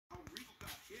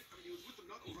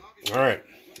Alright,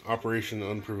 Operation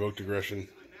Unprovoked Aggression.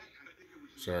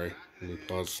 Sorry, let me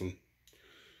pause some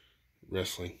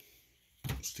wrestling.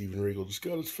 Steven Regal just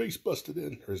got his face busted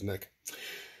in, or his neck.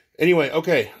 Anyway,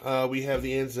 okay, we have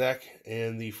the Anzac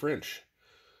and the French.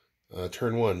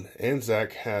 Turn 1.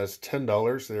 Anzac has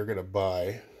 $10. They're going to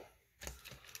buy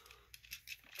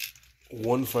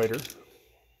one fighter.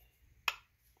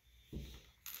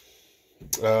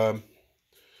 The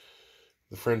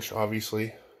French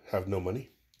obviously have no money.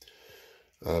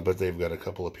 But they've got a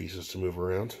couple of pieces to move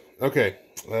around. Okay,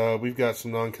 we've got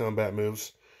some non-combat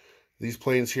moves. These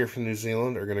planes here from New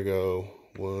Zealand are going to go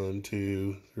 1,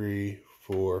 2, 3,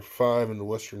 4, 5 into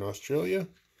Western Australia.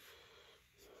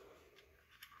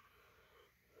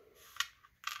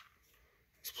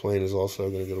 This plane is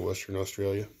also going to go to Western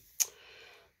Australia.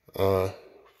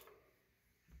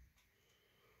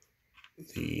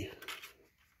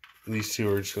 These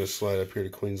two are just going to slide up here to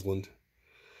Queensland.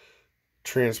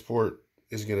 Transport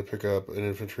is going to pick up an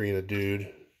infantry and a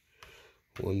dude.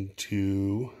 1,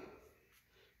 2,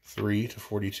 3 to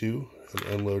 42 and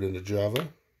unload into Java.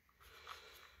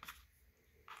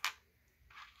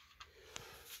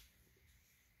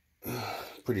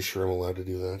 Pretty sure I'm allowed to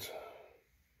do that.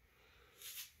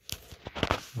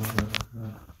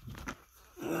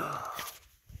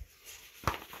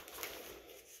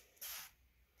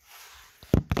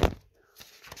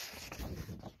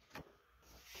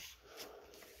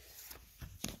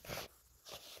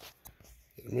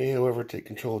 It may, however, take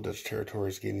control of Dutch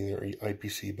territories, gaining their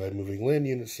IPC by moving land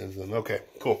units into them. Okay,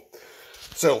 cool.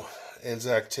 So,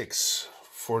 Anzac takes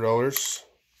 $4.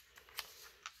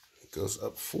 It goes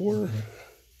up 4.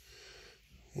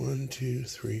 1, 2,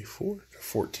 3, 4,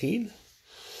 14.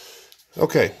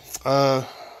 Okay. So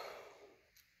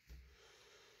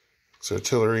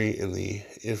artillery and the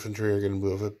infantry are going to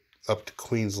move up to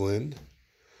Queensland.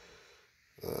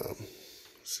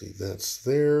 See, that's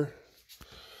there.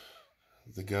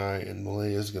 The guy in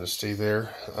Malaya is going to stay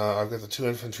there. I've got the 2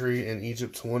 infantry in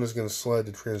Egypt. One is going to slide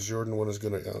to Transjordan. One is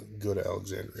going to go to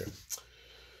Alexandria.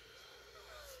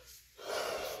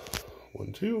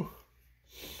 1, 2.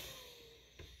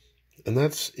 And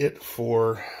that's it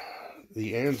for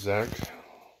the Anzac.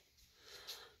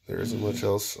 There isn't much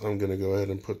else. I'm going to go ahead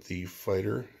and put the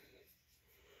fighter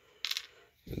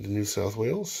into New South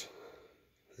Wales.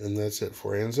 And that's it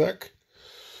for Anzac.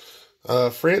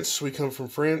 France, we come from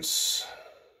France.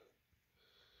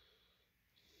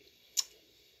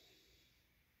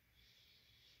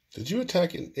 Did you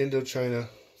attack in Indochina?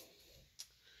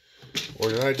 Or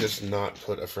did I just not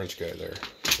put a French guy there?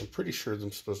 I'm pretty sure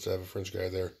I'm supposed to have a French guy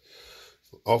there.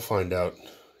 I'll find out.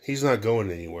 He's not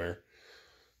going anywhere.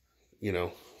 You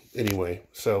know, anyway.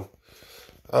 So,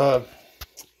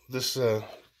 this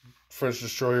French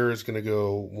destroyer is going to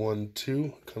go 1,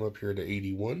 2, come up here to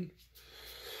 81.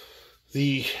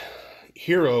 The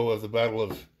hero of the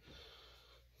Battle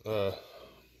of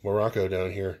Morocco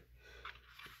down here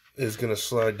is going to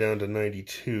slide down to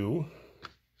 92.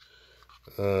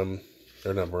 Or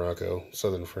not Morocco,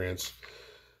 southern France.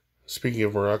 Speaking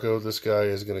of Morocco, this guy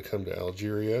is going to come to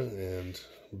Algeria and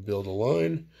build a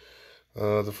line.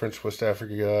 The French West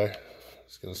Africa guy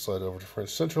is going to slide over to French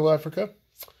Central Africa.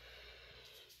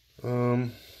 The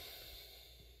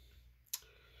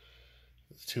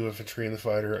 2 infantry and the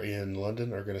fighter in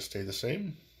London are going to stay the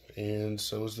same. And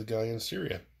so is the guy in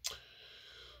Syria.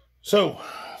 So,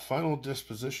 final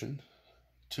disposition.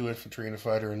 2 infantry and a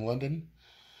fighter in London.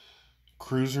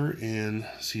 Cruiser in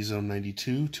C-Zone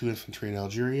 92. 2 infantry in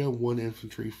Algeria. 1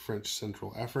 infantry French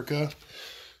Central Africa.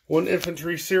 1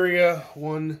 infantry Syria.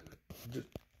 1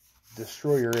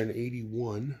 destroyer in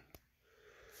 81.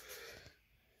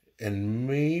 And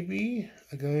maybe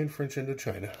a guy in French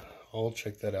Indochina. I'll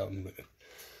check that out in a minute.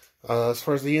 As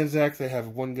far as the Anzac, they have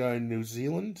 1 guy in New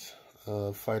Zealand,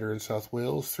 a fighter in South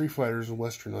Wales, 3 fighters in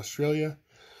Western Australia,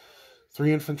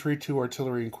 3 infantry, 2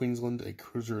 artillery in Queensland, a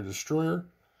cruiser and destroyer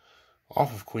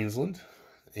off of Queensland.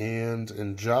 And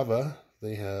in Java,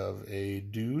 they have a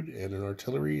dude and an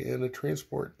artillery and a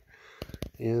transport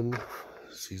in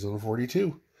C-Zone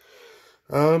 42.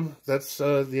 That's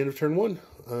the end of turn 1.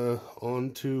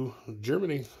 On to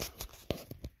Germany.